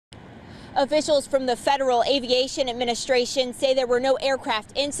Officials from the Federal Aviation Administration say there were no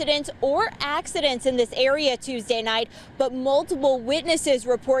aircraft incidents or accidents in this area Tuesday night, but multiple witnesses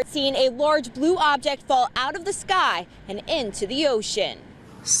report seeing a large blue object fall out of the sky and into the ocean.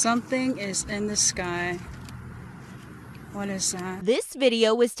 Something is in the sky. What is that? This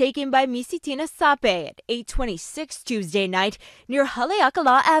video was taken by Misitina Sape at 8:26 Tuesday night near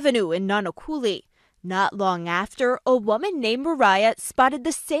Haleakala Avenue in Nanakuli. Not long after, a woman named Mariah spotted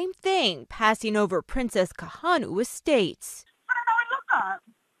the same thing passing over Princess Kahanu Estates. I look up,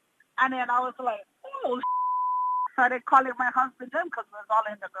 and then I was like, oh, started calling my husband in because we was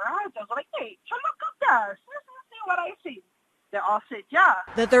all in the garage. I was like, hey, look up there. See what I see. They all said, yeah.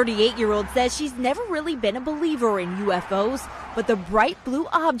 The 38-year-old says she's never really been a believer in UFOs, but the bright blue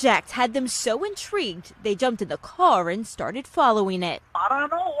object had them so intrigued they jumped in the car and started following it. I don't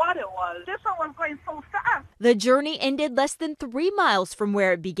know what it was. This one was going so fast. The journey ended less than 3 miles from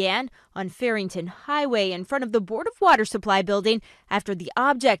where it began on Farrington Highway in front of the Board of Water Supply building after the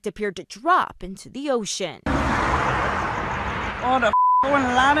object appeared to drop into the ocean. Oh, the going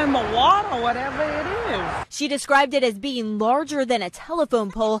land in the water, whatever it is. She described it as being larger than a telephone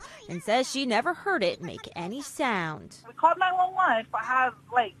pole and says she never heard it make any sound. We called 911 if I have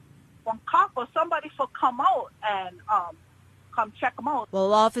like one cop or somebody for come out and come check them out.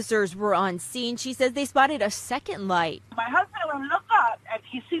 While officers were on scene, she says they spotted a second light. My husband went look up and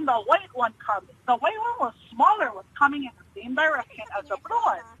he seen the white one coming. The white one was smaller, was coming in the same direction as the blue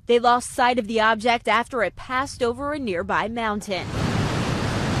one. They lost sight of the object after it passed over a nearby mountain.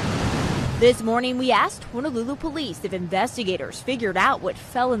 This morning, we asked Honolulu police if investigators figured out what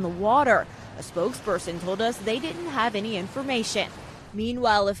fell in the water. A spokesperson told us they didn't have any information.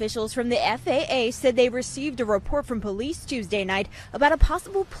 Meanwhile, officials from the FAA said they received a report from police Tuesday night about a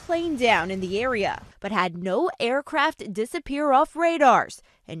possible plane down in the area, but had no aircraft disappear off radars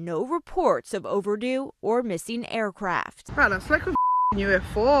and no reports of overdue or missing aircraft. Well, it's like a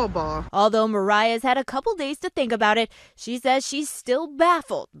UFO ball. Although Mariah's had a couple days to think about it, she says she's still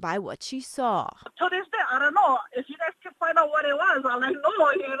baffled by what she saw. To this day, I don't know. If you guys can find out what it was, I'll let you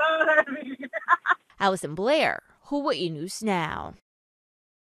know, you know what I mean? Allison Blair, Hawaii News Now.